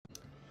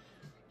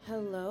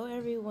Hello,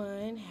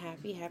 everyone.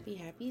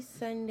 Happy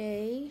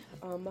Sunday.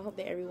 I hope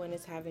that everyone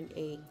is having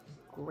a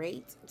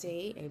great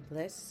day, a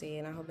blessed day,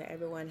 and I hope that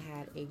everyone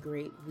had a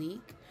great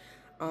week.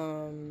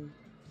 Um,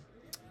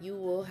 you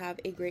will have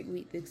a great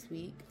week this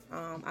week.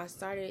 I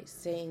started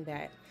saying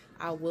that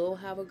I will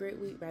have a great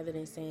week rather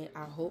than saying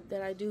I hope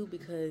that I do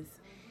because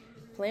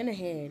plan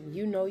ahead.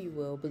 You know you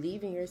will.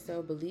 Believe in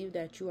yourself. Believe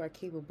that you are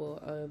capable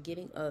of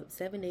getting up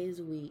 7 days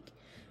a week,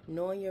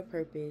 knowing your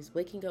purpose,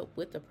 waking up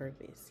with a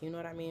purpose. You know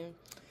what I mean?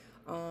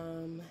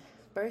 Um,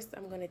 First,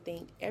 I'm going to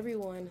thank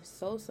everyone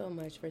so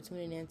much for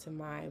tuning in to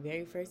my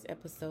very first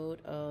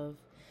episode of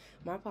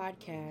my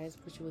podcast,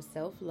 which was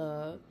Self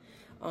Love.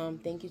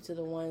 Thank you to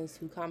the ones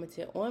who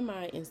commented on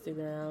my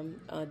Instagram.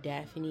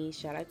 Daphne,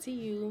 shout out to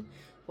you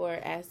for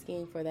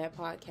asking for that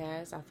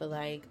podcast. I feel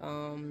like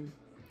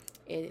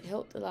it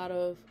helped a lot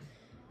of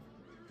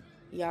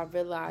y'all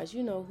realize,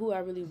 who I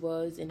really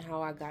was and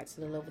how I got to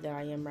the level that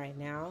I am right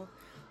now.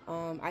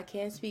 I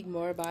can speak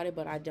more about it,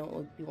 but I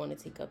don't want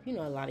to take up, a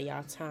lot of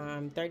y'all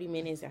time. 30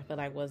 minutes, I feel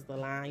like was the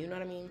line, you know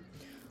what I mean?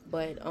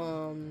 But,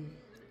 and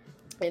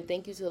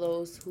thank you to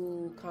those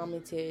who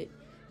commented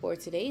for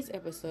today's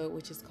episode,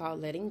 which is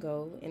called Letting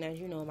Go. And as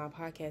you know, my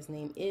podcast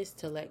name is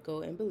To Let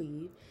Go and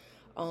Believe.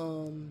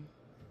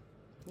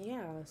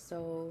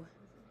 So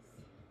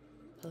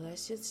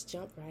let's just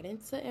jump right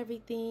into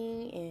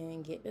everything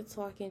and get to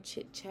talking,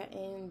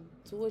 chit-chatting.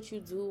 Do what you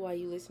do while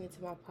you listening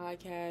to my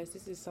podcast.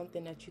 This is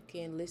something that you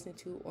can listen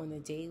to on the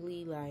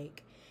daily.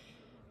 Like,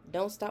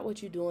 don't stop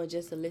what you're doing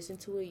just to listen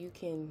to it. You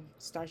can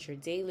start your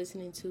day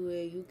listening to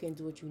it. You can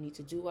do what you need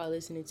to do while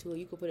listening to it.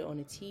 You can put it on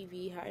the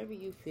TV, however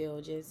you feel.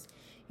 Just,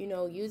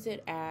 use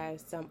it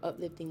as some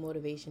uplifting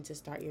motivation to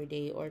start your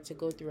day or to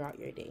go throughout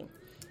your day.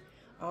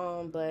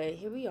 But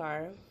here we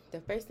are. The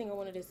first thing I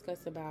want to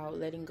discuss about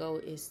letting go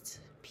is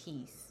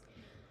peace.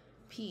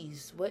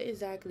 Peace. What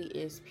exactly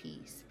is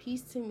peace?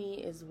 Peace to me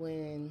is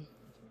when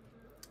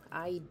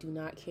I do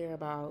not care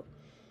about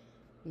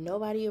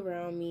nobody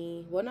around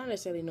me. Well, not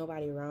necessarily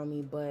nobody around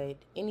me, but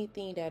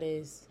anything that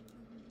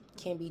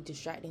can be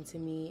distracting to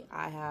me.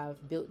 I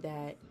have built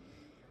that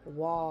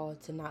wall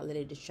to not let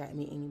it distract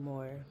me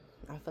anymore.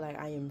 I feel like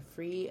I am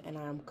free and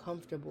I am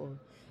comfortable.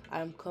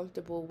 I'm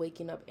comfortable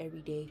waking up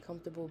every day,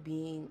 comfortable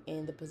being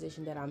in the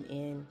position that I'm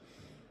in.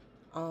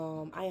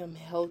 I am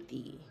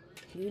healthy.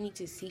 You need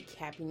to seek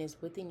happiness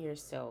within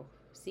yourself.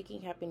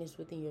 Seeking happiness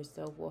within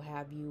yourself will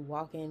have you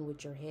walking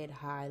with your head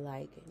high,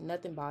 like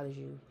nothing bothers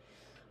you.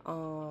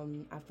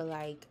 I feel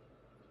like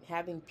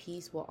having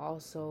peace will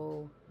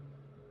also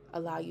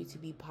allow you to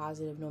be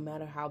positive no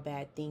matter how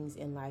bad things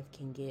in life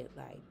can get.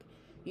 Like,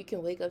 you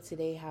can wake up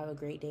today, have a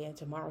great day, and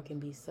tomorrow can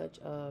be such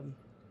a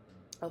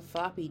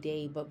floppy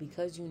day, but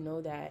because you know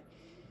that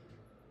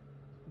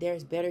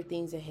there's better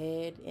things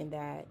ahead and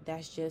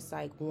that's just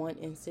like one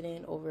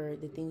incident over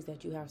the things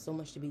that you have so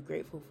much to be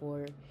grateful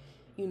for,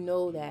 you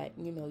know that,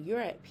 you're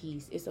at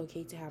peace. It's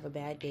okay to have a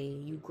bad day.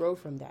 You grow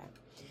from that.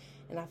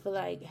 And I feel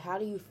like, how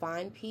do you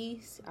find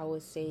peace? I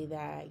would say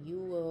that you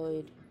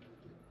would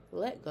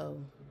let go.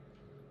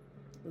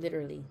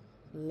 Literally.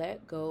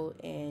 Let go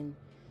and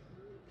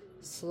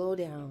slow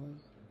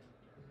down.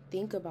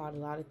 Think about a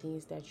lot of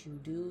things that you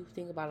do.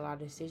 Think about a lot of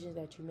decisions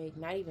that you make.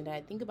 Not even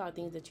that. Think about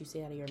things that you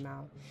say out of your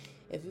mouth.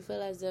 If you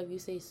feel as if you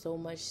say so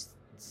much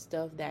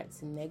stuff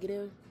that's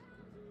negative,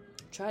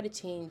 try to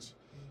change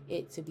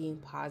it to being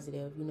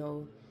positive.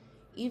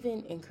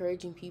 Even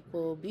encouraging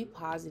people, be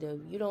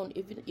positive.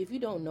 If you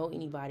don't know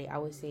anybody, I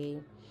would say,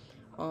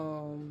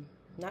 not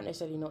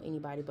necessarily know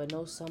anybody, but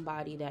know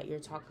somebody that you're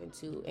talking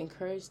to.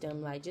 Encourage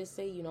them. Like, just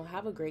say,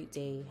 have a great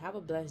day. Have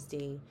a blessed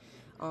day.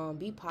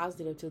 Be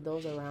positive to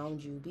those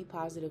around you. Be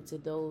positive to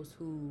those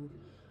who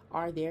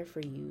are there for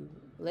you.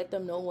 Let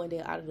them know one day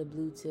out of the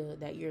blue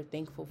that you're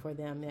thankful for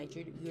them, that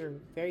you're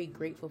very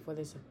grateful for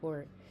their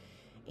support.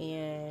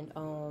 And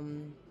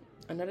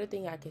another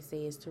thing I can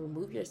say is to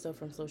remove yourself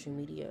from social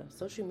media.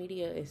 Social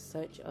media is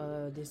such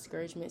a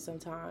discouragement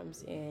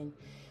sometimes, and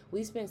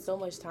we spend so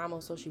much time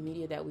on social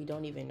media that we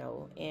don't even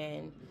know.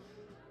 And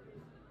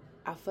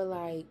I feel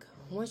like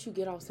once you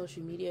get off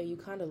social media, you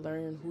kind of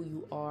learn who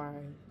you are.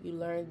 You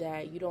learn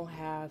that you don't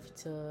have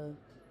to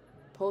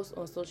post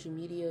on social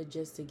media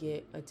just to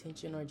get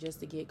attention or just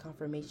to get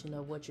confirmation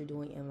of what you're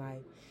doing in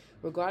life.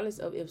 Regardless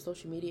of if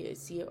social media is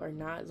see it or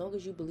not, as long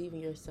as you believe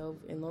in yourself,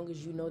 as long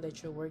as you know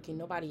that you're working,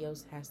 nobody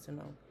else has to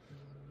know.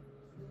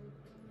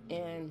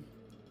 And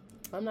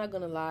I'm not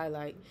gonna lie,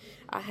 like,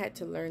 I had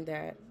to learn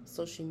that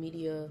social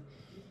media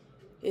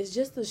is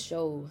just a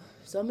show.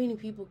 So many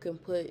people can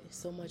put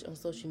so much on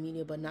social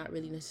media but not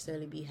really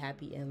necessarily be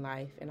happy in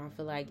life. And I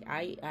feel like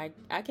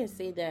I can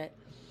say that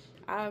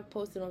I've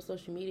posted on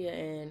social media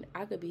and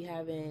I could be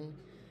having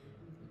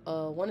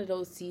one of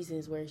those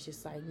seasons where it's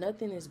just like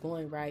nothing is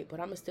going right, but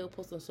I'm gonna still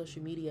post on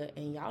social media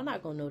and y'all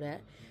not gonna know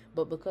that.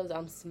 But because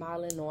I'm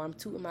smiling or I'm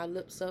tooting my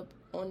lips up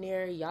on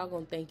there, y'all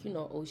gonna think,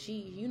 oh,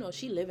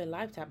 she living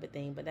life type of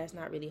thing. But that's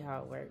not really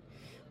how it works.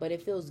 But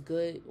it feels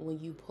good when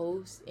you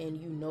post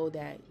and you know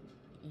that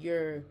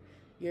you're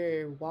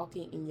you're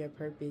walking in your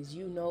purpose.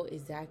 You know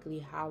exactly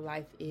how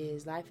life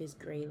is. Life is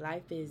great.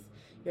 Life is,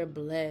 you're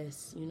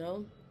blessed, you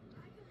know?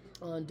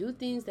 Do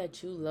things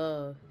that you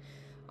love.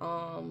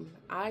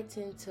 I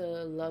tend to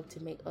love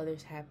to make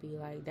others happy.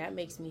 Like, that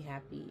makes me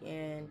happy.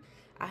 And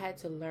I had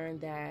to learn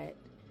that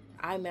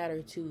I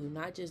matter too,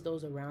 not just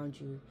those around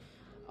you.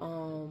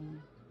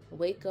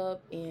 Wake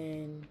up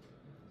and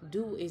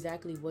do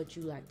exactly what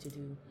you like to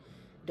do.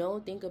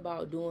 Don't think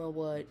about doing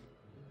what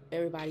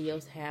everybody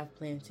else have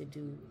planned to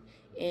do.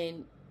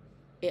 And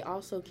it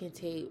also can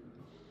take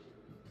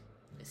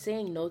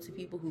saying no to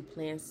people who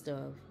plan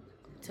stuff.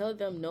 Tell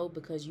them no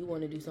because you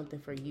want to do something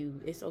for you.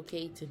 It's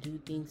okay to do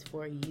things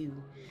for you.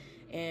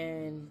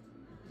 And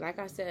like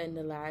I said in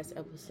the last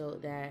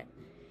episode, that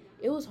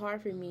it was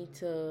hard for me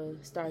to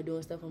start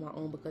doing stuff on my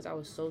own because I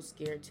was so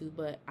scared to,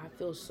 but I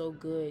feel so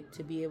good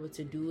to be able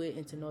to do it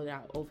and to know that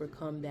I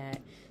overcome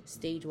that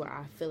stage where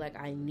I feel like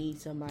I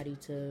need somebody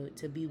to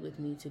be with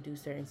me to do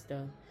certain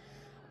stuff.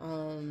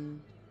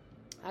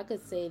 I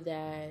could say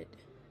that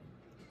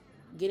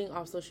getting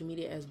off social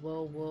media as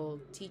well will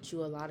teach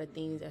you a lot of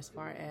things as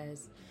far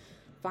as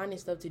finding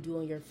stuff to do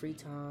in your free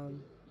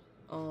time.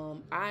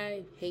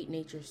 I hate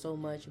nature so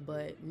much,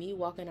 but me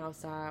walking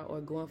outside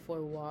or going for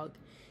a walk,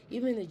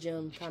 even the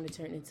gym, kind of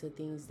turned into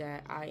things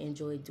that I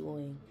enjoy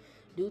doing.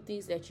 Do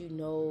things that you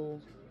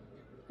know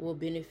will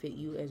benefit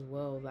you as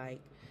well, like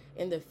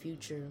in the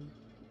future.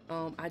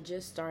 I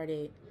just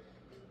started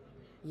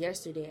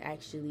yesterday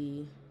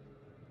actually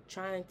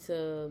trying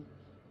to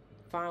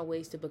find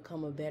ways to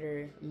become a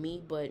better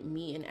me, but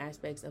me in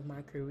aspects of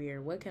my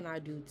career. What can I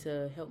do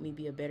to help me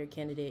be a better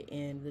candidate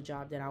in the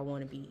job that I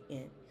want to be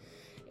in?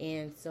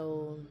 And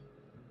so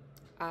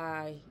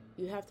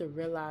you have to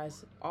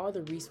realize all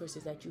the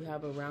resources that you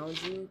have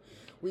around you.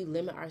 We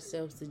limit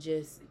ourselves to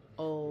just,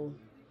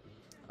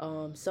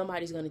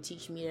 somebody's going to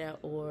teach me that,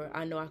 or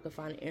I know I could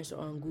find an answer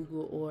on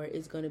Google, or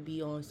it's going to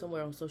be on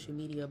somewhere on social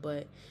media.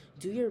 But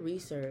do your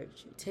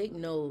research, take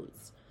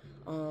notes,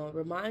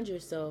 remind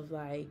yourself,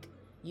 like,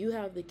 you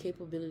have the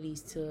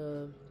capabilities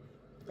to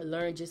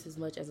learn just as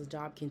much as a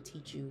job can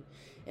teach you.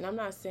 And I'm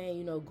not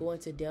saying, go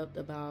into depth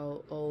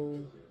about,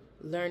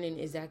 learning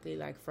exactly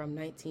like from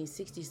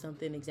 1960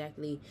 something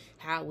exactly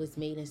how it was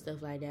made and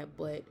stuff like that,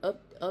 but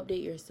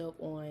update yourself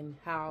on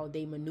how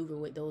they maneuver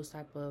with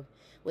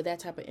that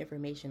type of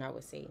information, I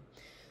would say.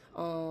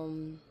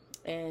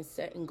 And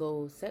set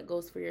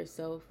goals for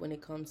yourself when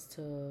it comes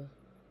to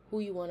who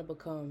you want to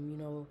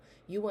become.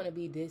 You want to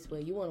be this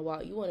way, you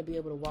want to be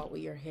able to walk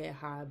with your head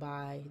high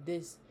by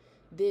this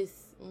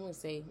I'm going to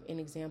say an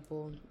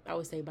example, I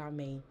would say by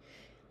May.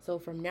 So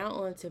from now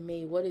on to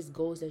May, what is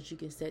goals that you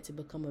can set to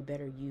become a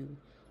better you?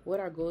 What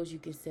are goals you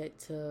can set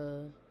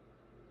to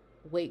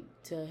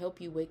help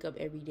you wake up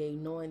every day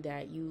knowing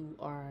that you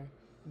are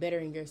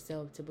bettering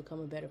yourself to become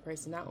a better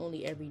person, not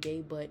only every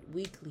day, but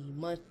weekly,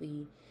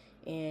 monthly,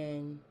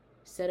 and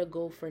set a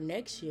goal for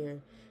next year.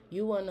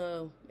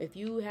 If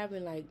you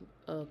having like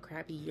a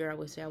crappy year, I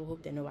would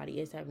hope that nobody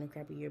is having a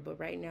crappy year, but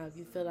right now, if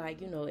you feel like,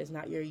 it's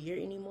not your year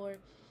anymore,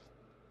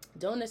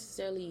 don't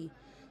necessarily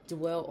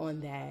dwell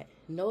on that.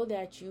 Know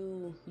that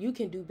you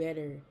can do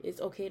better.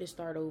 It's okay to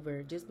start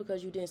over. Just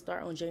because you didn't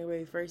start on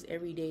January 1st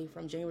every day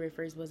from January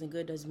 1st wasn't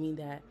good doesn't mean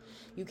that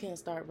you can't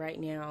start right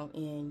now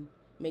and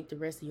make the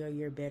rest of your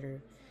year better.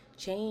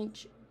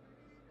 Change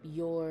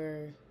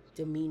your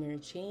demeanor,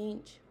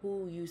 change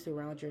who you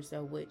surround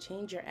yourself with,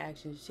 change your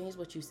actions, change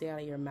what you say out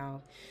of your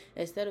mouth.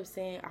 Instead of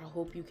saying, I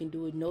hope you can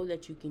do it, know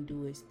that you can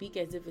do it. Speak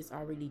as if it's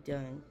already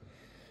done.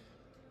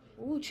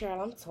 Ooh,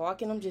 child,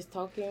 I'm just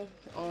talking.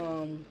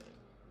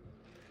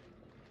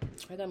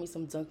 I got me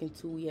some Dunkin'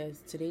 too.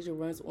 Yes, today's your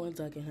runs on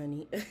Dunkin',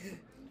 honey.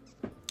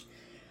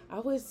 I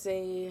would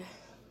say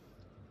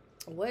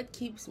what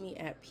keeps me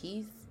at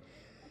peace.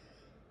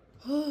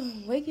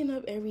 Waking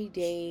up every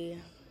day,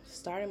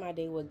 starting my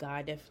day with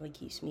God definitely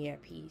keeps me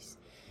at peace.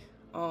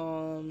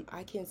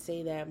 I can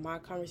say that my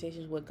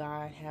conversations with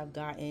God have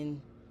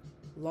gotten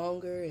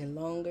longer and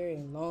longer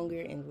and longer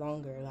and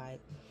longer. Like,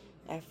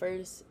 at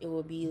first, it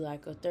will be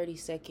like a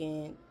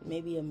 30-second,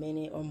 maybe a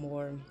minute or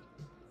more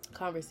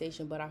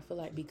conversation, but I feel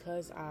like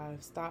because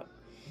I've stopped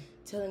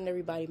telling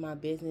everybody my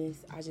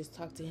business, I just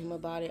talk to him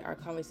about it, our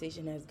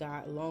conversation has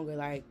got longer.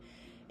 Like,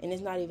 and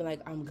it's not even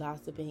like I'm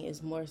gossiping,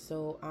 it's more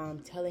so I'm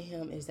telling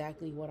him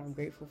exactly what I'm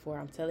grateful for.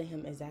 I'm telling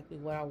him exactly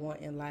what I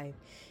want in life,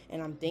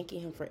 and I'm thanking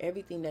him for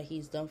everything that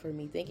he's done for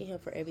me, thanking him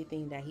for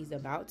everything that he's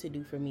about to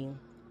do for me.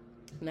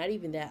 Not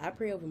even that, I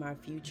pray over my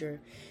future.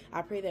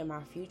 I pray that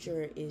my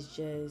future is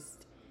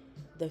just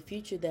the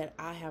future that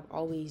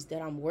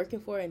I'm working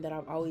for and that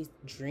I've always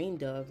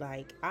dreamed of.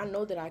 Like, I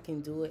know that I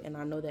can do it, and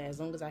I know that as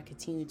long as I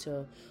continue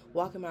to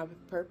walk in my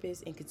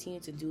purpose and continue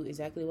to do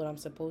exactly what I'm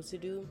supposed to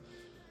do,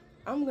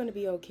 I'm going to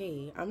be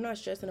okay. I'm not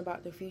stressing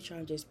about the future.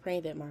 I'm just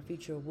praying that my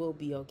future will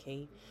be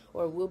okay,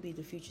 or will be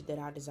the future that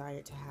I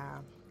desire to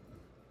have.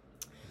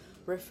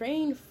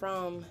 Refrain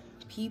from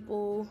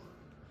people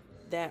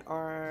that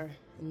are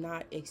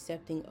not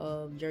accepting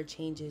of your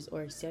changes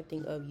or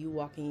accepting of you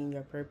walking in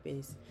your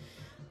purpose.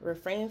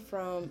 Refrain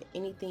from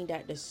anything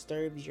that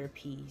disturbs your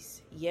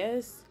peace.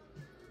 Yes,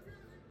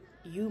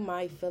 you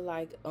might feel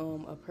like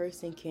a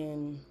person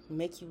can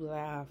make you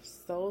laugh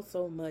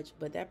so much,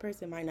 but that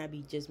person might not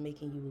be just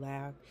making you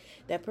laugh.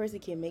 That person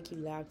can make you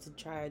laugh to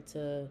try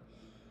to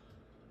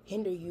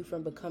hinder you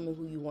from becoming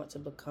who you want to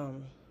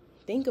become.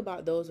 Think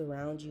about those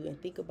around you and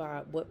think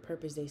about what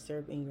purpose they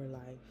serve in your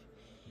life.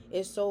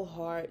 It's so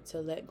hard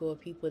to let go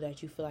of people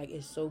that you feel like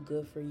is so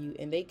good for you,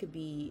 and it could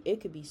be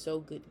so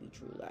good to be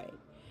true. Like,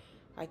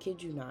 I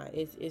kid you not,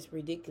 it's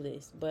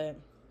ridiculous, but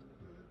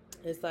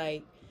it's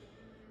like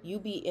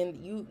you're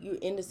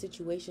in the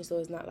situation, so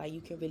it's not like you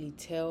can really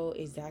tell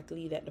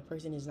exactly that the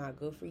person is not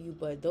good for you.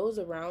 But those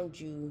around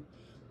you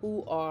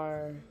who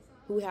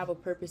have a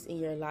purpose in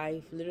your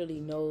life literally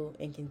know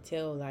and can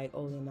tell, like,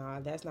 oh nah,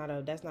 that's not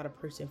a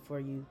person for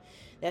you.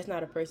 That's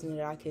not a person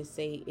that I could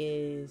say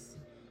is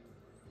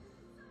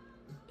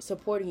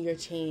supporting your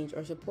change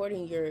or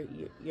supporting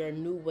your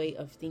new way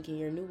of thinking,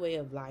 your new way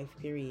of life,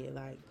 period.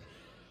 Like,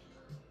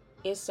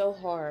 it's so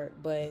hard.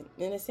 But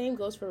and the same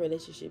goes for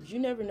relationships. You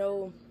never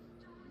know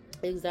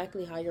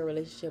exactly how your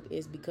relationship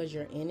is because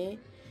you're in it.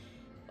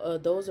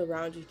 Those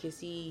around you can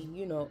see,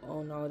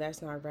 oh no,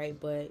 that's not right.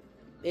 But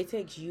it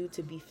takes you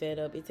to be fed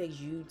up. It takes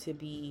you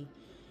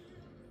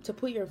to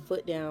put your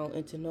foot down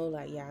and to know,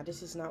 like, yeah,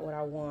 this is not what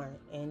I want.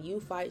 And you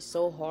fight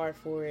so hard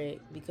for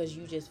it because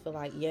you just feel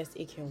like, yes,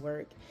 it can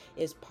work.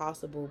 It's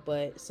possible.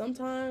 But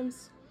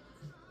sometimes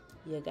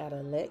you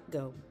gotta let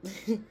go.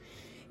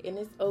 And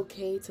it's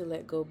okay to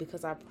let go,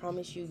 because I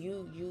promise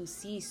you, you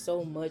see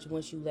so much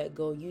once you let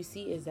go. You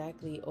see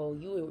exactly, oh,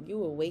 you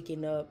were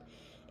waking up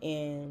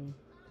and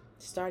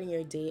starting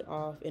your day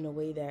off in a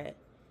way that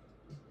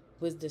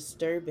was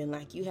disturbing.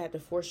 Like, you had to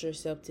force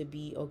yourself to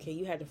be okay.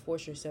 You had to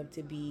force yourself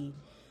to be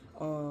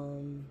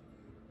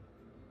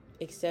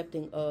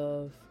accepting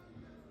of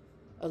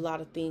a lot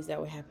of things that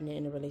were happening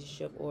in a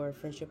relationship or a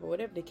friendship or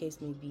whatever the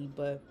case may be.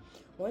 But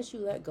once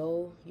you let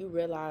go, you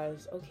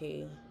realize,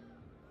 okay,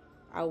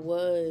 I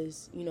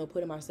was,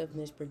 putting myself in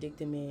this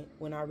predicament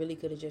when I really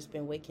could have just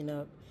been waking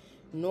up,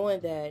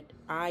 knowing that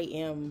I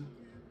am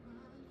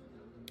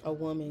a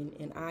woman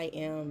and I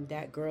am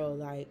that girl.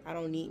 Like, I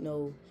don't need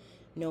no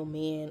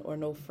man or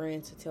no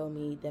friend to tell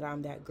me that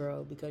I'm that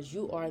girl, because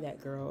you are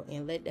that girl,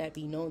 and let that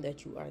be known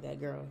that you are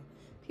that girl,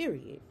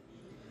 period.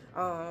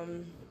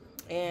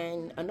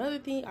 And another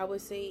thing I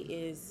would say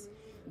is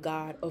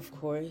God, of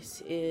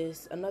course,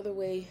 is another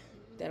way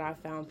that I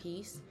found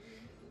peace.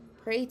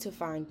 Pray to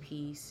find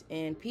peace,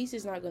 and peace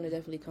is not going to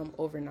definitely come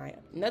overnight.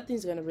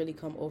 Nothing's going to really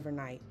come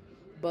overnight,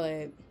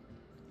 but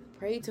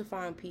pray to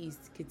find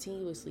peace,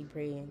 continuously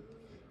praying.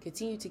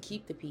 Continue to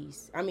keep the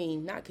peace. I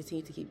mean, not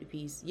continue to keep the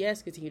peace.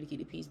 Yes, continue to keep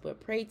the peace, but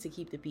pray to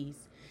keep the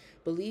peace.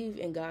 Believe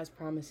in God's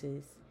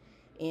promises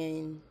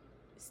and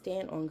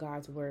stand on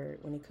God's word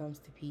when it comes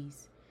to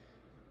peace.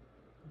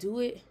 Do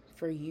it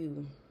for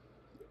you.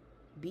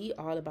 Be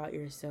all about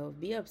yourself.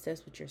 Be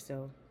obsessed with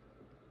yourself.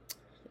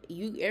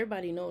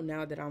 Everybody know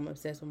now that I'm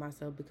obsessed with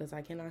myself because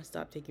I cannot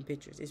stop taking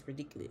pictures. It's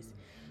ridiculous.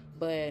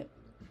 But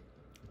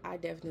I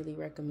definitely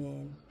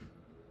recommend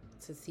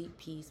to seek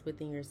peace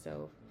within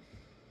yourself.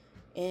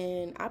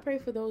 And I pray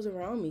for those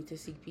around me to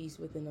seek peace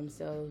within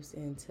themselves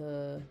and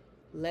to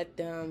let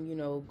them,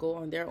 go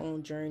on their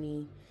own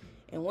journey.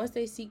 And once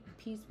they seek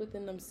peace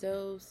within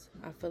themselves,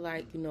 I feel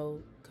like,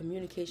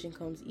 communication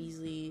comes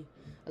easily.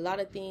 A lot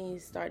of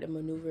things start to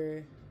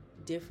maneuver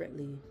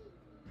differently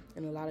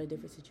in a lot of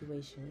different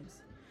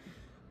situations.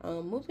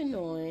 Moving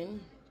on,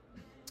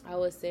 I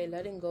would say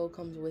letting go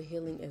comes with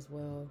healing as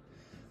well.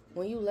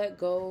 When you let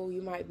go,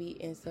 you might be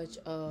in such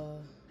a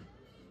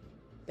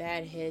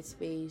bad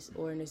headspace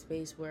or in a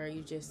space where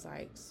you just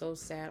like so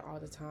sad all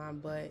the time.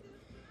 But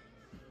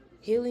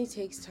healing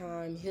takes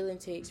time. Healing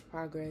takes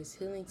progress.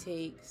 Healing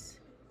takes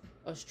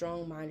a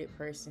strong-minded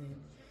person.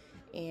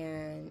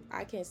 And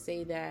I can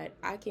say that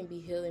I can be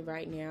healing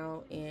right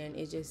now, and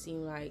it just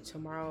seemed like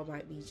tomorrow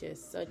might be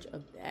just such a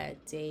bad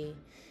day.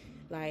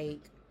 Like,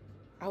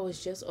 I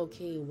was just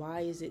okay. Why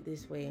is it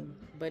this way?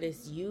 But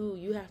it's you.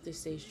 You have to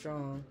stay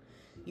strong.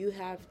 You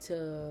have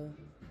to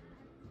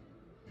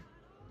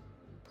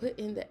put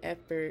in the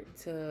effort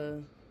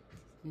to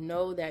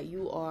know that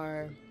you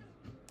are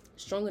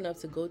strong enough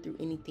to go through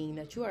anything,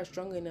 that you are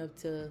strong enough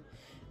to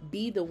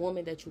be the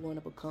woman that you want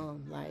to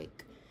become.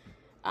 Like,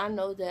 I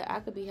know that I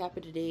could be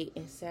happy today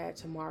and sad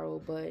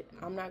tomorrow, but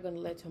I'm not going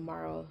to let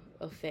tomorrow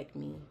affect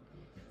me.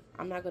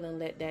 I'm not going to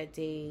let that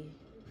day,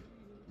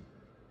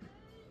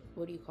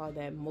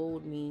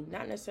 mold me.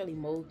 Not necessarily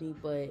mold me,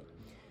 but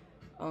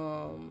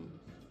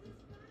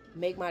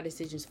make my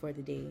decisions for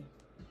the day.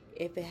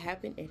 If it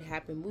happened, it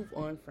happened. Move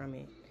on from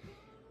it.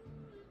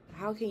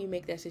 How can you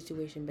make that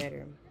situation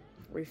better?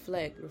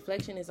 Reflect.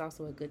 Reflection is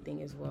also a good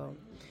thing as well.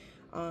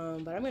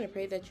 But I'm going to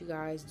pray that you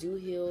guys do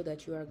heal,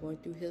 that you are going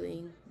through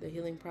the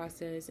healing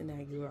process, and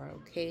that you are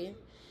okay.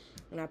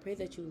 And I pray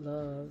that you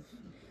love.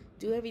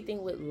 Do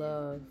everything with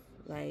love.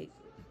 Like,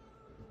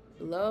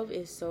 love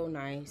is so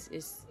nice.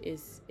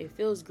 It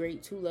feels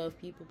great to love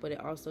people, but it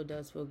also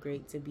does feel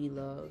great to be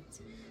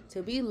loved.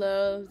 To be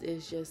loved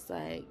is just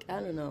like, I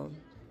don't know.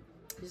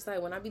 Just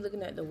like when I be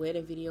looking at the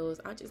wedding videos,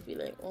 I just be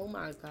like, oh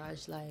my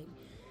gosh, like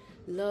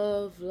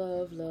love,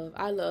 love, love.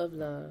 I love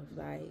love.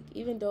 Like,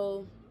 even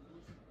though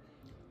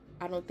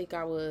I don't think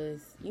I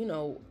was,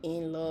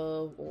 in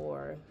love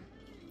or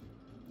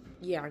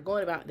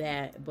going about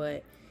that,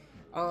 but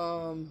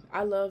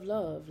I love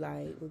love.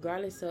 Like,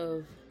 regardless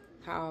of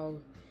how,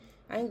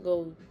 I ain't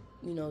go,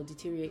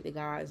 deteriorate the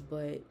guys,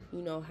 but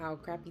how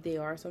crappy they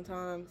are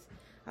sometimes.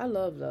 I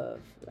love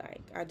love.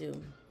 Like, I do.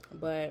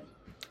 But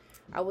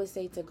I would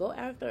say to go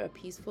after a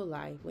peaceful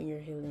life when you're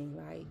healing.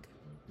 Like,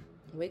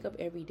 wake up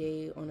every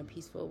day with a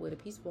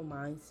peaceful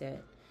mindset.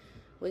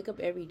 Wake up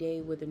every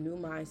day with a new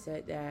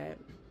mindset that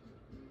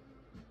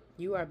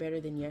you are better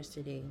than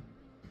yesterday.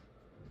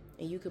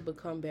 And you could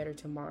become better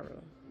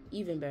tomorrow.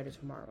 Even better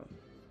tomorrow.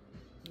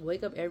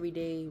 Wake up every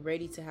day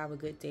ready to have a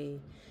good day.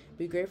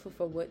 Be grateful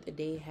for what the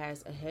day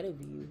has ahead of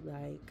you.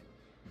 Like,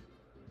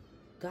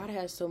 God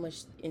has so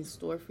much in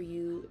store for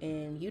you,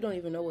 and you don't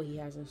even know what He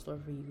has in store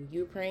for you.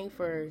 You're praying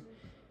for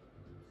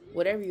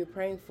whatever you're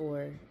praying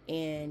for,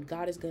 and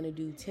God is going to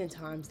do 10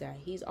 times that.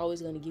 He's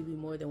always going to give you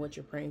more than what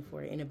you're praying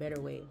for in a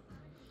better way.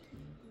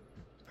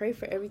 Pray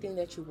for everything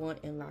that you want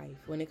in life.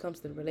 When it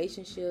comes to the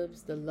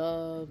relationships, the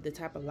love, the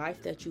type of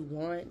life that you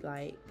want,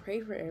 like,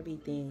 pray for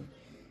everything.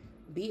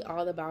 Be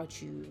all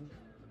about you.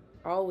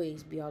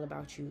 Always be all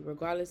about you,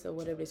 regardless of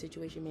whatever the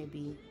situation may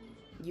be.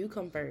 You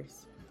come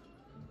first.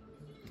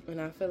 And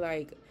I feel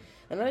like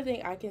another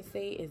thing I can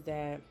say is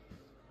that,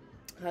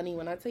 honey,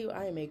 when I tell you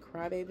I am a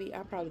crybaby,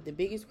 I'm probably the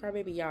biggest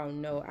crybaby y'all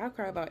know. I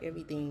cry about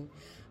everything.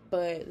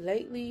 But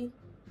lately,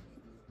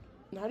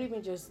 not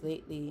even just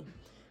lately,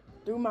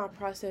 through my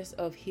process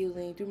of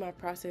healing, through my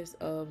process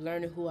of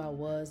learning who I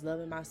was,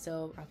 loving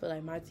myself, I feel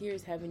like my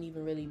tears haven't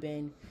even really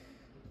been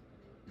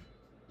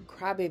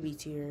crybaby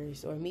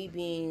tears or me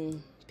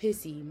being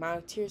pissy.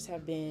 My tears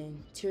have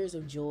been tears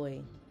of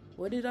joy.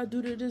 What did I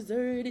do to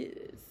deserve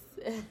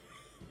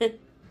this?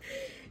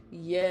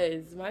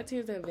 Yes, my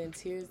tears have been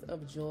tears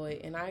of joy,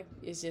 and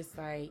it's just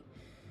like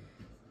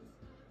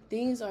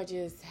things are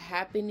just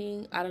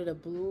happening out of the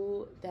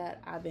blue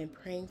that I've been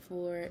praying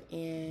for,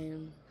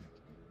 and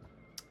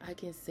I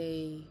can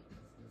say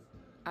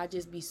I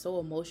just be so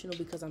emotional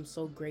because I'm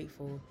so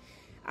grateful.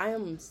 I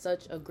am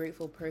such a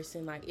grateful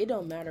person. Like, it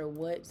don't matter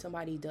what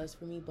somebody does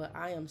for me, but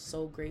I am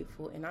so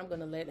grateful, and I'm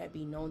gonna let that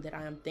be known that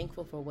I am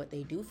thankful for what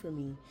they do for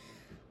me.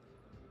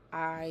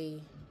 I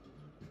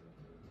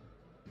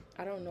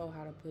don't know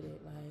how to put it.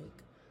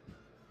 Like,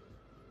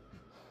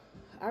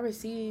 I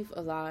receive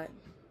a lot.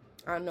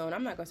 I know, and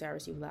I'm not gonna say I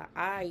receive a lot.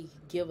 I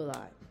give a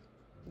lot.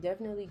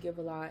 Definitely give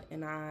a lot,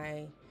 and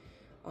I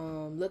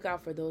look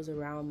out for those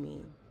around me.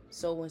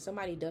 So when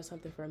somebody does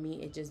something for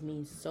me, it just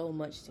means so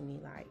much to me.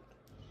 Like,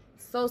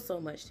 so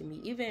much to me.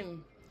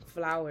 Even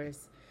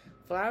flowers.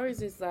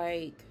 Flowers is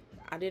like,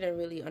 I didn't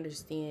really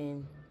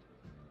understand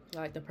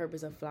like the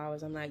purpose of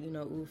flowers. I'm like,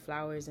 ooh,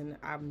 flowers, and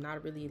I'm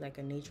not really like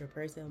a nature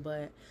person,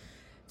 but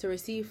to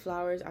receive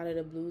flowers out of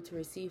the blue, to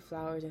receive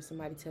flowers and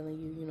somebody telling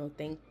you,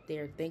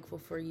 they're thankful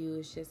for you,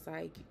 it's just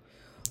like,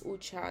 ooh,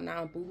 child,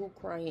 now I'm boohoo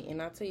crying.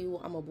 And I tell you,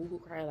 I'm a boohoo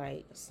cry,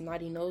 like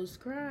snotty nose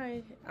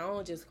cry. I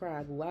don't just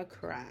cry, boo, I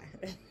cry.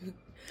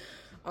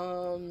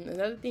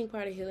 Another thing,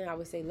 part of healing, I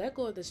would say, let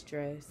go of the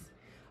stress.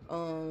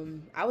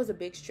 I was a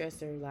big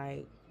stressor.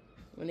 Like,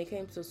 when it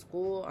came to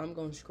school, I'm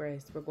gonna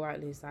stress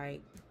regardless.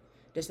 Like,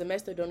 the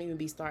semester don't even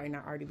be starting,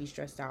 I already be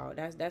stressed out.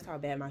 That's how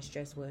bad my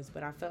stress was.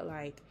 But I felt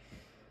like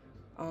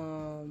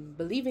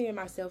believing in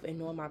myself and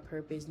knowing my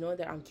purpose, knowing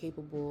that I'm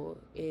capable,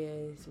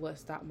 is what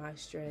stopped my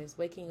stress.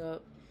 Waking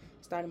up,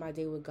 starting my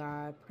day with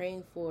God,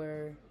 praying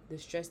for the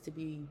stress to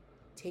be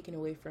taken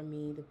away from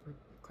me, the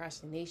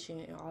procrastination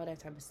and all that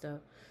type of stuff.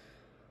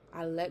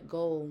 I let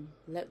go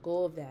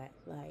of that.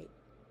 Like,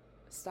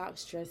 stop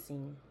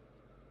stressing.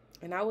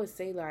 And I would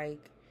say, like,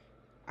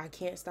 I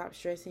can't stop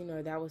stressing,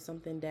 or that was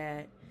something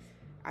that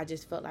I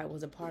just felt like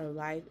was a part of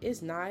life.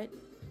 It's not.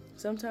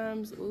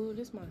 Sometimes, ooh,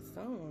 this is my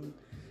song.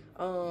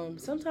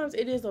 Sometimes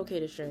it is okay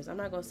to stress. I'm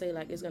not gonna say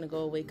like it's gonna go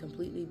away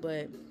completely,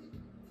 but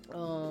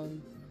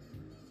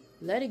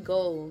let it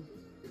go.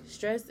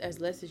 Stress as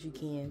less as you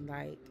can.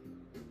 Like,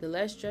 the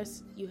less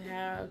stress you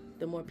have,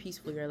 the more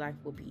peaceful your life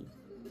will be.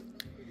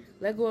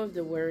 Let go of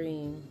the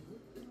worrying.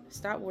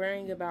 Stop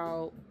worrying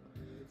about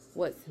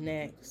what's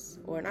next,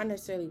 or not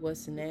necessarily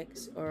what's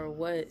next, or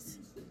what's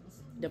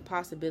the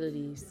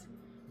possibilities,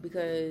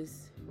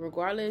 because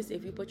regardless,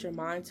 if you put your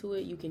mind to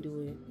it, you can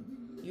do it.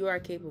 You are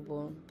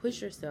capable.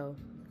 Push yourself.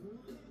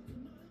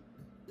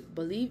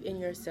 Believe in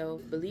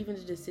yourself. Believe in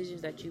the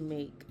decisions that you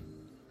make.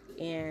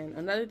 And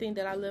another thing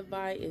that I live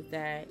by is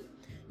that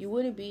you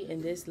wouldn't be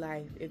in this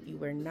life if you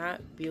were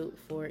not built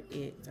for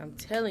it. I'm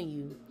telling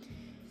you.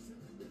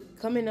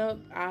 Coming up,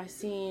 I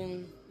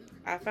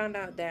found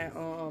out that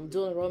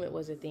dual enrollment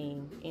was a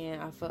thing,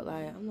 and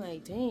I'm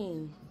like,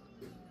 dang,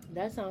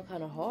 that sounds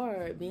kind of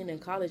hard, being in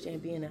college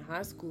and being in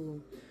high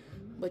school.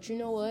 But you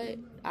know what?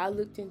 I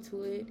looked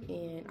into it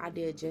and I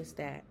did just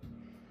that.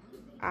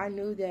 I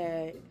knew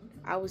that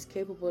I was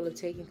capable of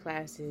taking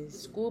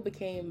classes. School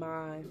became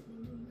my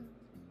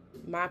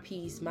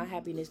peace, my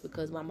happiness,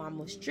 because my mom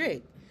was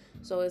strict.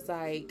 So it's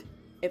like,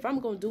 if I'm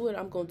gonna do it,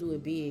 I'm gonna do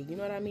it big. You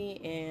know what I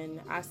mean?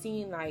 And I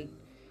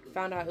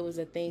found out it was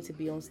a thing to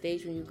be on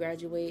stage when you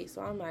graduate.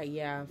 So I'm like,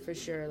 yeah, for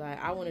sure.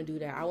 Like, I want to do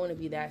that. I want to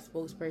be that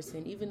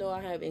spokesperson. Even though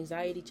I have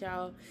anxiety,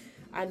 child,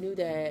 I knew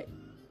that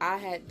I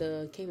had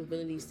the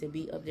capabilities to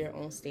be up there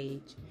on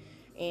stage.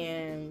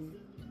 And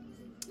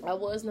I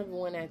was number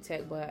one at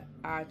tech, but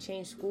I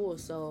changed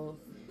schools. So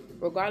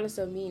regardless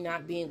of me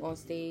not being on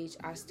stage,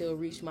 I still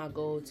reached my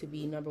goal to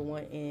be number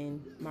one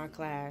in my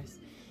class.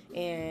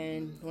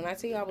 And when I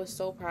tell you I was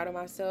so proud of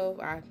myself,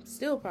 I'm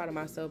still proud of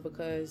myself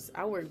because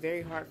I worked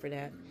very hard for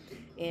that.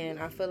 And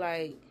I feel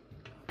like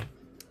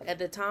at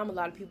the time, a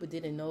lot of people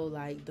didn't know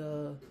like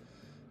the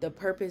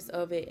purpose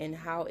of it and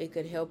how it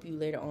could help you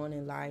later on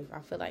in life. I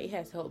feel like it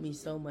has helped me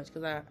so much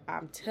because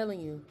I'm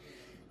telling you,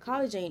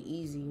 college ain't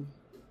easy.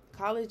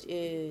 College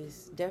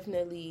is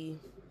definitely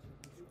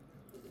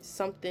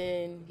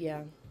something,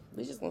 yeah,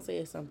 we just gonna say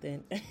it's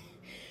something.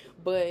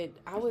 But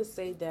I would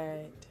say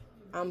that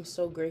I'm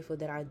so grateful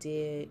that I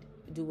did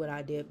do what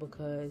I did,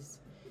 because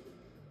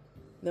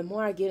the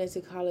more I get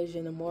into college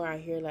and the more I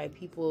hear like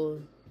people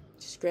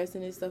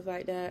stressing and stuff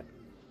like that,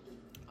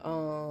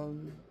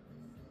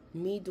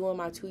 me doing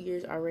my 2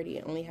 years already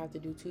and only have to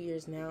do 2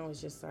 years now, it's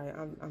just like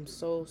I'm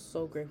so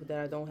grateful that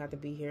I don't have to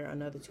be here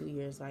another 2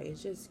 years. Like,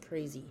 it's just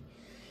crazy.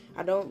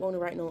 I don't want to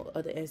write no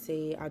other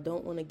essay. I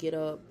don't want to get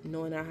up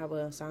knowing I have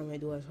an assignment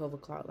due at 12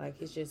 o'clock. Like,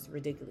 it's just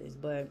ridiculous.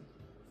 But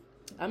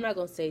I'm not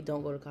going to say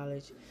don't go to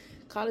college.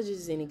 College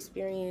is an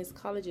experience.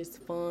 College is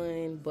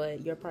fun,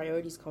 but your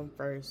priorities come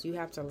first. You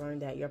have to learn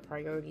that your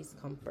priorities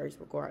come first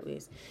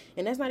regardless.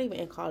 And that's not even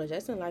in college.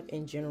 That's in life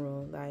in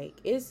general. Like,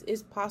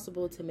 it's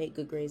possible to make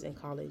good grades in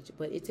college,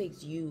 but it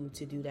takes you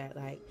to do that.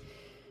 Like,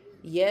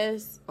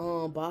 yes,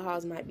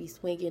 Baja's might be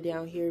swinging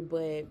down here,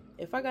 but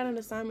if I got an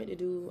assignment to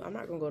do, I'm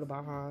not going to go to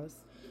Baja's.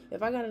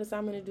 If I got an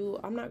assignment to do,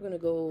 I'm not going to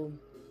go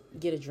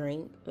get a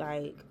drink.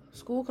 Like,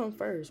 school come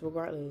first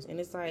regardless. And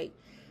it's like,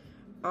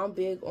 I'm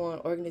big on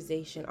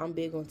organization. I'm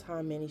big on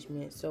time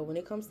management. So when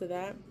it comes to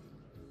that,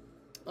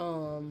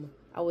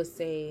 I would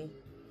say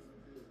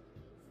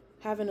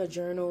having a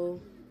journal,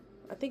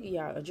 a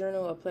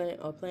journal, a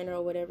planner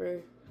or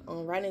whatever,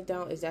 writing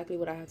down exactly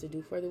what I have to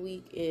do for the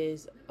week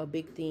is a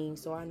big thing.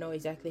 So I know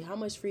exactly how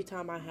much free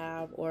time I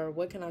have or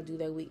what can I do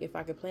that week, if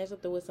I could plan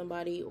something with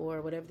somebody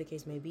or whatever the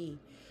case may be.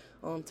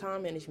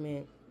 Time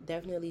management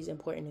definitely is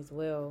important as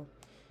well.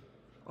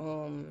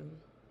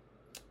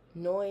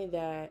 Knowing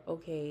that,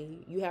 okay,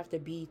 you have to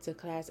be to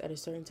class at a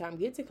certain time.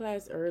 Get to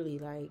class early.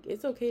 Like,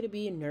 it's okay to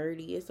be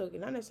nerdy. It's okay,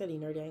 not necessarily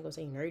nerdy, I ain't gonna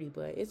say nerdy,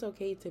 but it's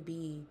okay to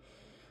be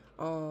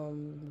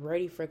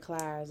ready for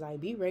class. Like,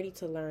 be ready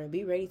to learn.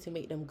 Be ready to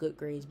make them good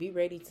grades. Be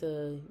ready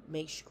to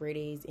make straight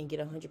A's and get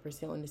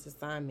 100% on this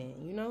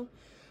assignment, you know?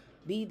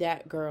 Be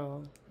that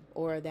girl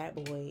or that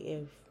boy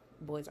if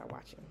boys are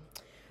watching.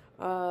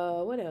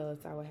 What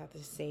else I would have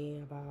to say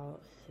about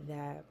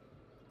that?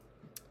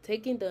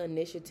 Taking the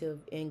initiative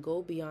and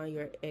go beyond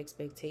your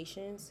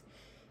expectations.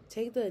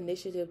 Take the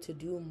initiative to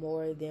do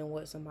more than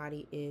what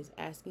somebody is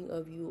asking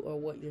of you or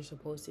what you're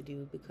supposed to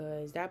do,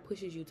 because that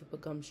pushes you to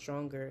become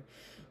stronger.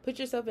 Put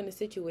yourself in a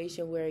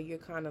situation where you're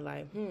kind of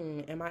like,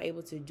 am I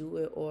able to do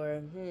it?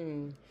 Or,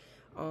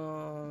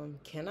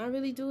 can I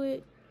really do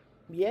it?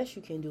 Yes,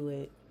 you can do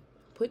it.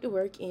 Put the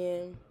work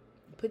in,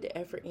 put the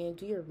effort in,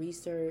 do your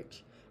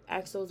research,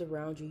 ask those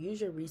around you, use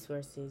your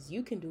resources.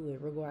 You can do it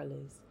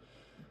regardless.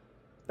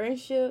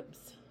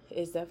 Friendships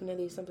is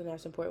definitely something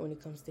that's important when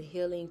it comes to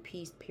healing,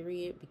 peace,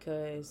 period,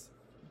 because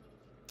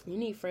you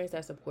need friends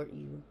that support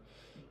you.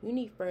 You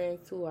need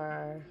friends who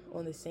are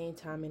on the same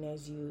timing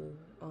as you.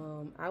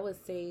 I would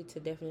say to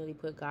definitely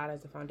put God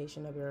as the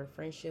foundation of your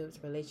friendships,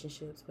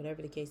 relationships,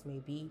 whatever the case may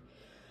be.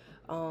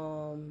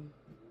 I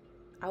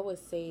would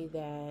say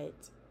that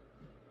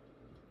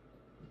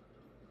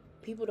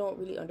people don't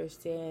really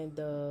understand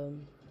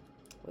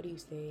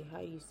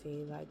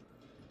like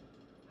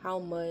how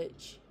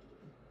much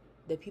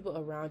the people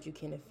around you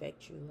can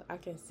affect you. I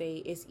can say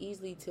it's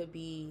easily to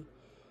be,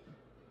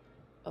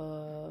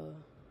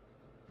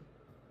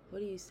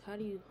 it's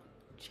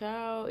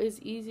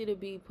easy to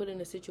be put in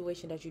a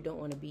situation that you don't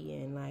want to be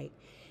in. Like,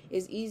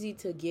 it's easy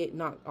to get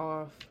knocked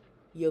off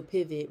your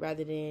pivot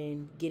rather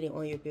than getting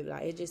on your pivot.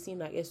 Like, it just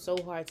seems like it's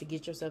so hard to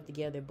get yourself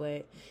together.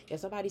 But if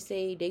somebody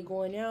say they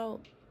going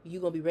out, you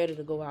gonna be ready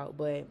to go out.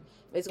 But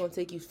it's gonna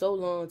take you so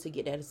long to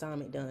get that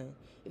assignment done,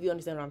 if you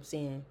understand what I'm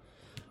saying.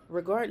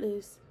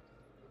 Regardless,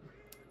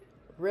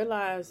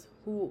 realize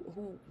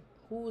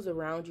who's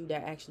around you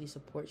that actually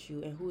supports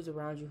you and who's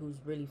around you who's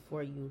really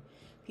for you.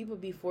 People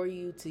be for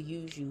you to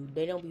use you.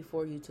 They don't be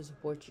for you to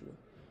support you.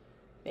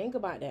 Think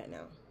about that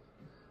now.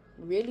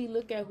 Really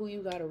look at who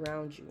you got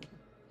around you.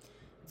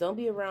 Don't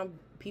be around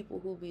people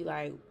who be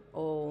like,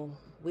 oh,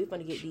 we're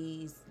gonna get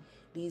these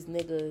these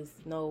niggas.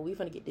 No, we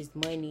finna get this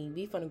money.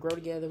 We finna grow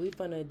together. We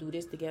finna do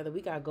this together.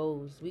 We got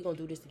goals. We gonna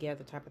do this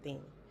together type of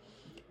thing.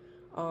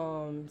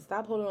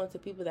 Stop holding on to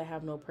people that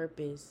have no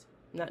purpose.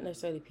 Not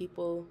necessarily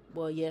people.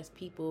 Well, yes,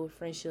 people,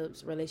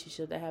 friendships,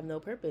 relationships that have no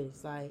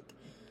purpose. Like,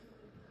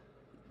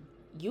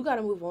 you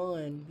gotta move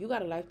on. You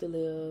got a life to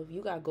live.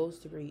 You got goals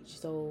to reach.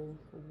 So,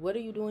 what are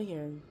you doing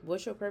here?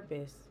 What's your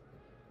purpose?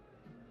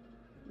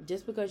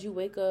 Just because you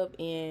wake up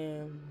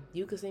and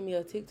you can send me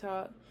a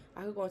TikTok,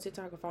 I could go on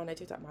TikTok and find that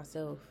TikTok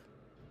myself.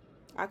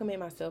 I can make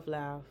myself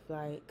laugh.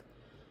 Like,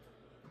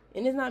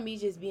 and it's not me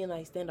just being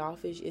like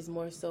standoffish. It's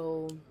more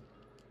so,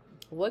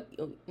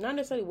 not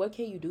necessarily what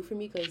can you do for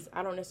me, because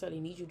I don't necessarily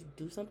need you to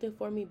do something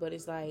for me, but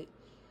it's like,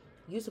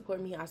 you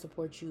support me, I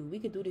support you. We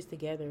could do this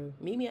together.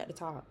 Meet me at the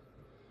top.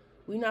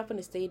 We're not going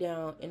to stay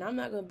down, and I'm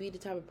not going to be the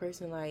type of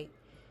person like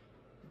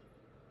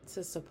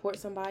to support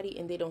somebody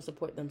and they don't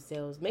support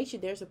themselves. Make sure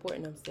they're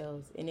supporting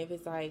themselves. And if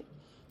it's like,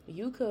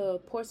 you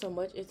could pour so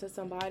much into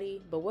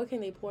somebody, but what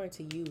can they pour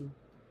into you?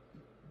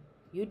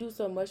 You do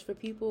so much for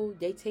people,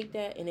 they take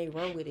that and they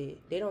run with it.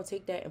 They don't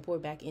take that and pour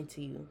back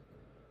into you.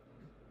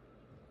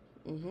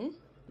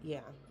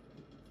 Yeah.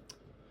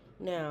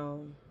 Now,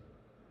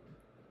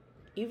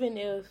 even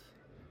if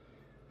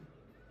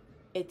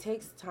it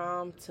takes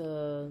time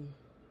for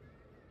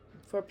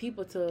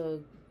people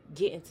to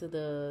get into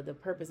the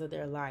purpose of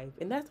their life,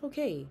 and that's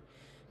okay,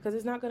 because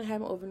it's not going to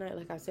happen overnight,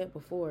 like I said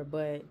before.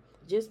 But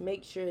just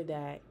make sure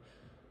that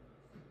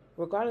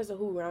regardless of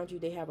who around you,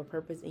 they have a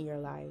purpose in your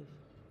life.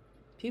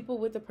 People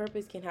with a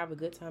purpose can have a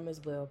good time as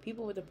well.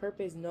 People with a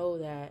purpose know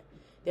that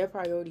their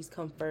priorities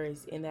come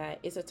first, and that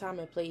it's a time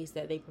and place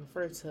that they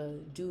prefer to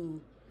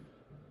do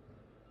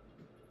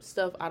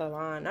stuff out of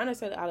line. Not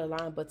necessarily out of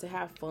line, but to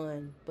have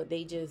fun. But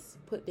they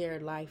just put their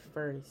life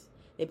first.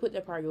 They put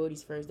their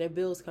priorities first. Their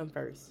bills come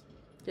first.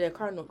 Their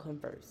car note come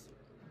first.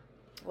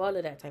 All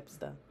of that type of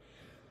stuff.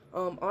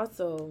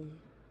 Also,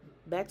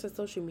 back to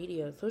social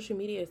media. Social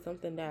media is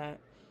something that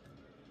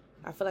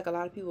I feel like a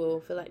lot of people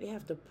feel like they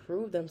have to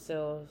prove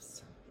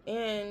themselves.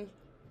 And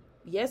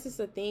yes, it's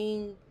a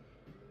thing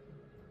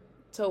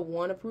to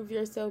want to prove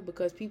yourself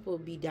because people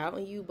be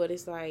doubting you, but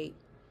it's like,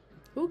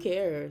 who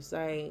cares?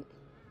 Like,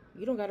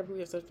 you don't got to prove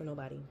yourself to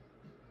nobody.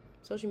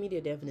 Social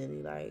media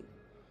definitely, like,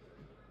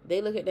 they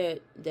look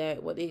at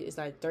that what it's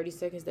like 30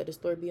 seconds that the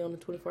story be on the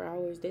 24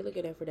 hours. They look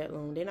at that for that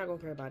long. They're not going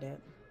to care about that.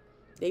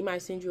 They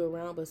might send you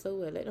around, but so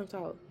what? Let them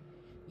talk.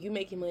 You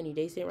making money.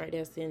 They sit right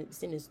there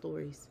sending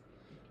stories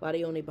while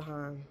they on their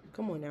behind.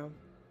 Come on now.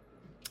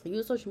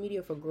 Use social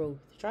media for growth.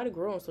 Try to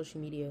grow on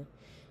social media.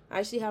 I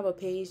actually have a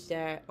page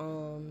that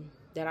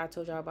I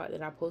told y'all about,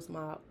 that I post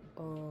my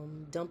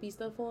dumpy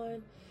stuff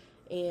on.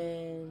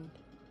 And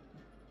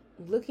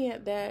looking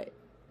at that,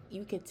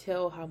 you can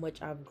tell how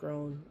much I've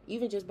grown,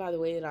 even just by the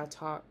way that I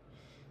talk.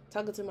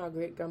 Talking to my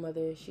great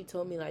grandmother, she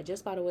told me, like,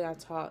 just by the way I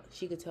talk,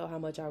 she could tell how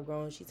much I've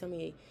grown. She told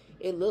me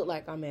it looked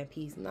like I'm at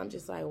peace, and I'm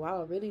just like,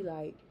 wow, really?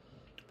 Like,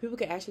 people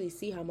can actually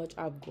see how much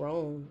I've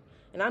grown.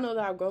 And I know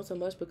that I've grown so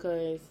much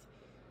because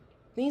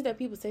things that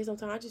people say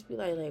sometimes, I just be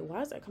like,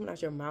 why is that coming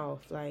out your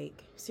mouth?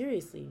 Like,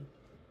 seriously.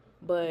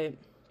 But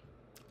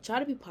try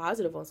to be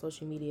positive on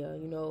social media,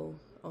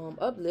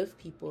 uplift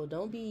people.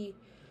 Don't be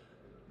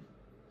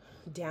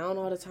down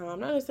all the time.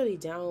 Not necessarily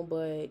down,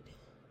 but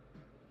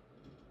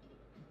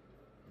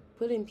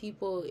putting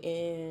people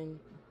in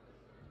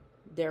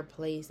their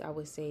place, I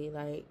would say.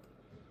 Like,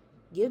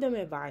 give them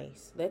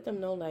advice. Let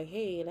them know, like,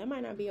 hey, that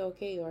might not be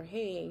okay, or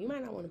hey, you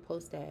might not want to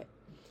post that.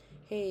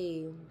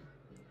 Hey,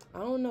 I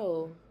don't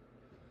know,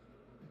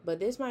 but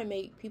this might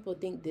make people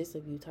think this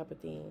of you, type of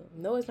thing.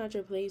 No, it's not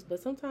your place, but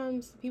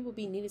sometimes people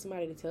be needing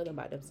somebody to tell them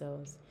about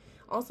themselves.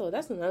 Also,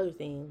 that's another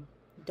thing.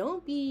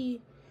 Don't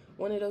be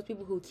one of those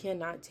people who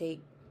cannot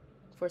take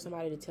for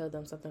somebody to tell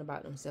them something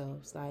about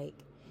themselves. Like,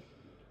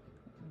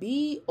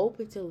 be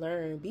open to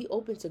learn. Be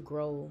open to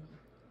grow.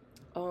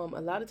 A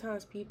lot of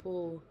times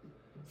people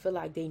feel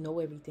like they know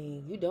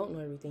everything. You don't know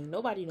everything.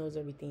 Nobody knows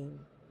everything.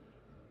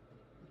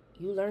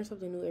 You learn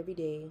something new every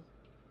day.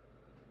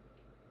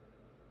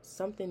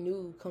 Something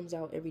new comes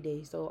out every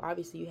day. So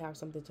obviously you have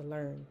something to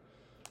learn.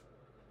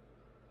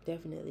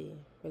 Definitely.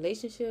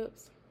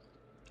 Relationships.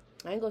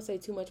 I ain't gonna say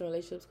too much on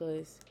relationships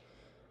because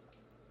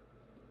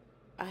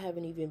I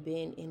haven't even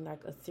been in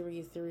like a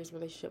serious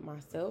relationship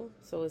myself.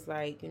 So it's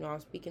like, I'm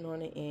speaking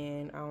on it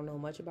and I don't know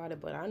much about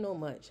it, but I know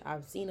much.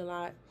 I've seen a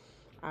lot.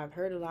 I've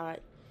heard a lot.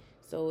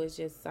 So it's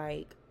just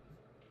like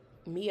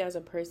me as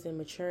a person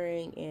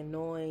maturing and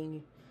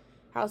knowing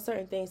how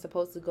certain things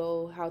supposed to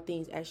go, how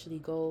things actually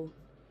go.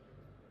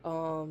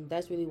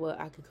 That's really what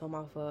I could come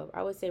off of.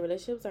 I would say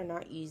relationships are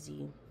not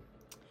easy.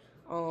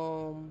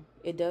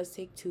 It does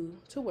take two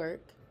to work,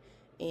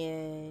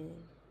 and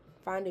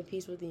finding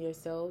peace within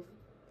yourself.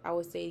 I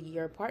would say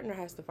your partner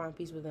has to find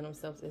peace within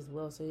themselves as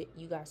well, so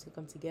you guys can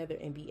come together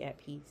and be at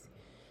peace.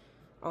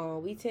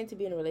 We tend to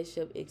be in a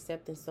relationship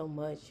accepting so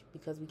much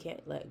because we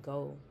can't let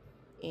go,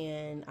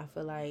 and I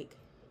feel like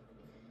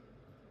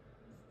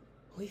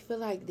we feel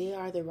like they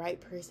are the right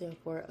person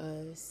for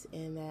us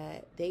and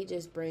that they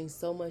just bring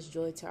so much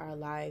joy to our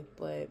life,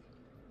 but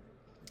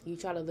You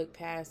try to look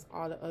past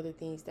all the other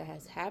things that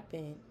has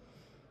happened,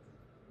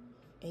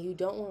 and you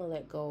don't want to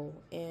let go.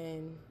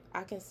 And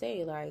I can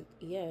say, like,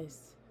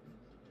 yes,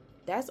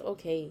 that's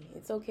okay.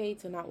 It's okay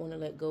to not want to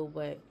let go,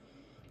 but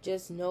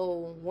just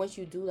know once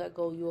you do let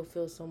go, you'll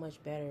feel so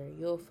much better.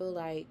 You'll feel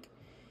like,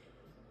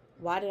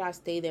 why did I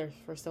stay there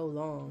for so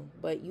long?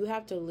 But you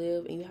have to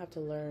live and you have to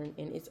learn,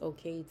 and it's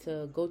okay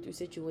to go through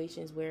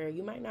situations where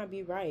you might not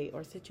be right,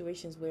 or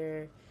situations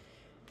where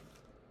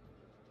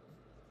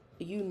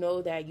you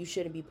know that you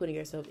shouldn't be putting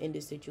yourself in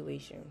this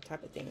situation,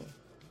 type of thing.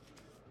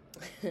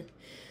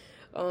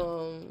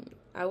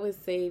 I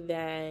would say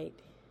that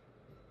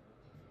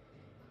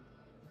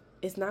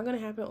it's not going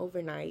to happen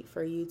overnight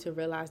for you to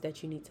realize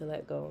that you need to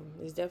let go.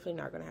 It's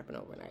definitely not going to happen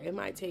overnight. It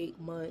might take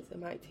months. It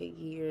might take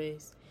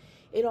years.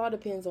 It all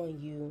depends on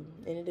you,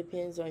 and it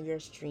depends on your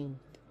strength.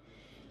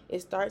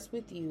 It starts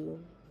with you.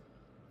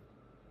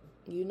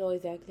 You know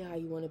exactly how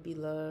you want to be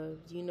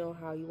loved. You know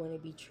how you want to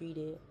be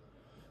treated.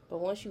 But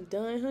once you've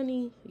done,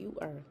 honey, you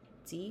are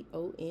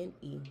done.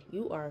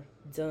 You are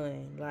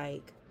done.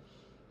 Like,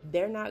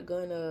 they're not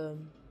going to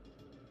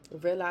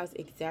realize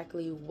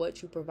exactly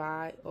what you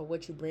provide or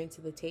what you bring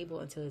to the table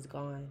until it's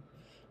gone.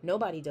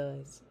 Nobody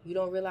does. You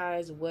don't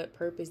realize what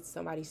purpose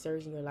somebody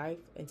serves in your life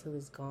until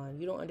it's gone.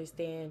 You don't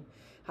understand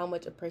how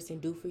much a person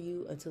do for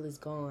you until it's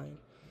gone.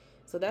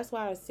 So that's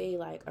why I say,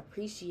 like,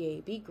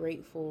 appreciate, be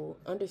grateful,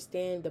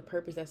 understand the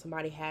purpose that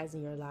somebody has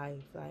in your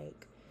life.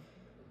 Like,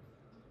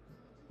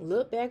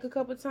 look back a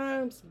couple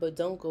times, but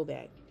don't go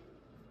back.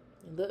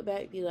 Look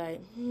back, be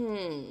like,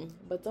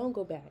 but don't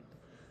go back.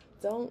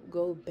 Don't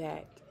go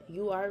back.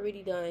 You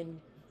already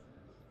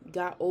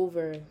got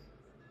over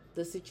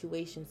the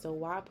situation, so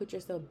why put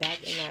yourself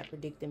back in that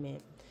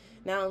predicament?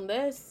 Now,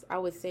 unless I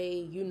would say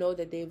you know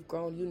that they've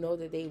grown, you know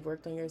that they've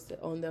worked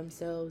on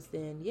themselves,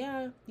 then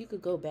yeah, you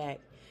could go back.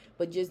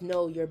 But just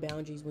know your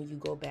boundaries when you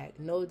go back.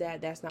 Know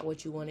that that's not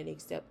what you want to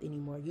accept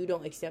anymore. You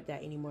don't accept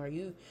that anymore.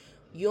 You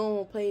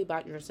don't play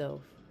about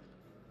yourself.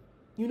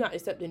 You're not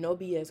accepting no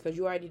BS, because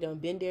you already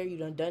been there. You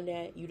done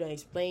that. You done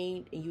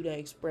explained and you done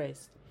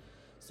expressed.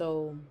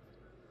 So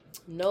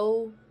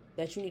know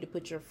that you need to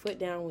put your foot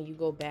down when you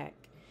go back.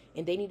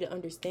 And they need to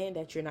understand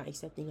that you're not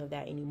accepting of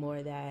that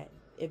anymore. That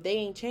if they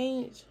ain't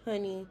changed,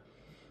 honey,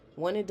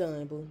 one and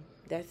done, boo.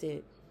 That's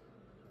it.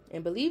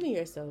 And believe in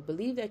yourself.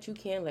 Believe that you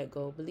can let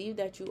go. Believe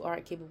that you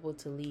are capable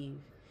to leave.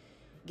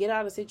 Get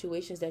out of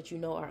situations that you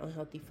know are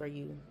unhealthy for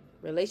you.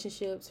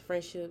 Relationships,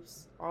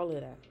 friendships, all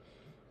of that.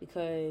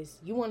 Because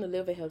you want to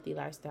live a healthy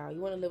lifestyle. You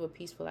want to live a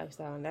peaceful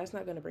lifestyle. And that's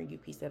not going to bring you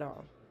peace at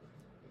all.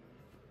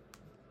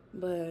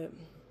 But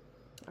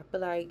I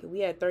feel like we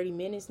had 30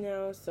 minutes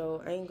now,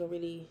 so I ain't gonna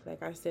really,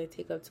 like I said,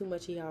 take up too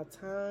much of y'all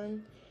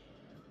time.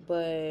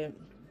 But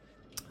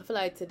I feel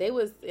like today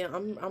was,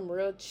 I'm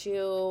real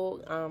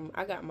chill.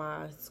 I got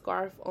my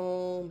scarf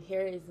on,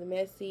 hair is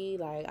messy.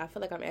 Like, I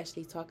feel like I'm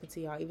actually talking to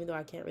y'all, even though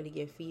I can't really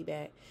give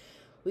feedback.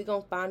 We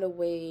gonna find a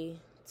way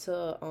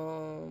to,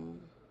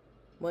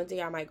 one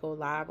day I might go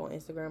live on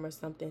Instagram or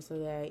something, so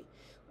that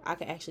I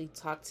can actually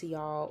talk to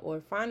y'all,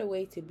 or find a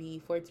way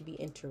for it to be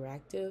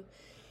interactive.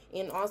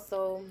 And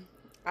also,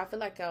 I feel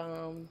like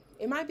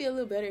it might be a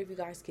little better if you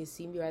guys can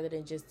see me rather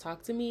than just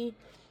talk to me,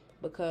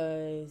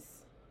 because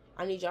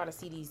I need y'all to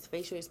see these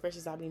facial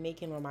expressions I be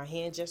making, or my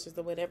hand gestures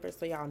or whatever,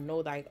 so y'all know,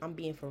 like, I'm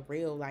being for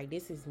real. Like,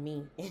 this is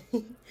me.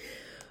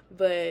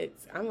 But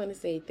I'm going to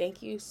say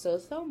thank you so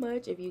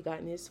much if you've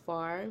gotten this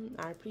far.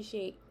 I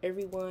appreciate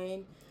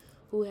everyone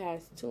who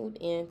has tuned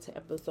in to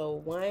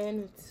episode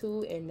 1,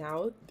 2, and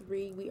now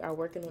 3. We are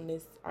working on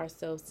this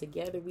ourselves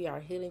together. We are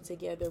healing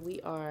together. We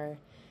are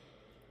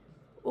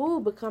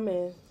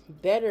becoming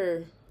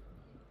better.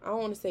 I don't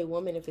want to say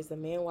woman if it's a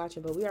man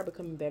watching, but we are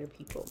becoming better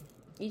people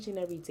each and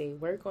every day.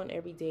 Work on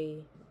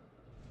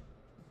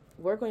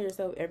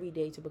yourself every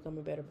day to become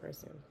a better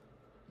person.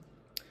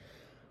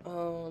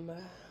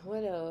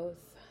 What else?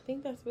 I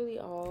think that's really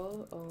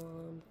all.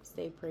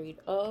 Stay prayed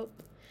up.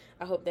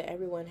 I hope that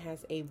everyone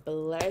has a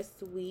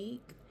blessed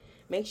week.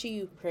 Make sure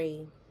you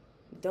pray.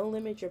 Don't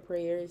limit your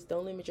prayers.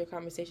 Don't limit your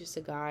conversations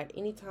to God.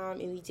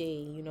 Anytime, any day.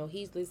 You know,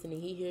 He's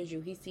listening. He hears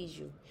you. He sees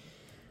you.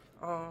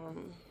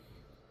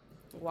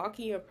 Walk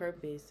in your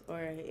purpose.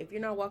 Or if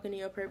you're not walking in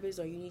your purpose,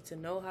 or you need to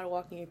know how to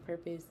walk in your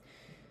purpose,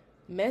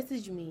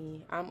 message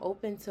me. I'm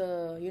open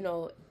to,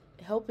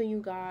 helping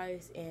you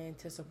guys and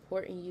to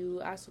supporting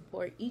you. I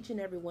support each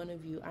and every one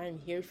of you. I am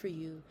here for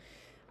you.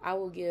 I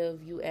will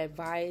give you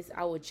advice.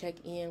 I will check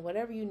in.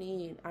 Whatever you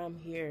need, I'm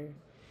here.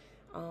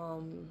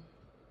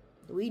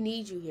 We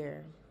need you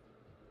here.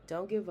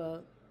 Don't give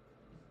up.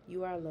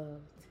 You are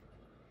loved.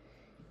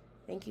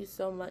 Thank you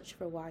so much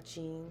for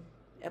watching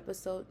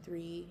episode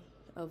 3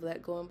 of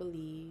Let Go and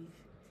Believe.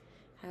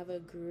 Have a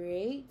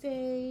great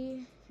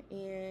day,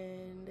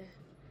 and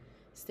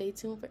stay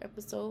tuned for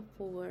episode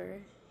 4.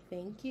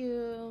 Thank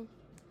you.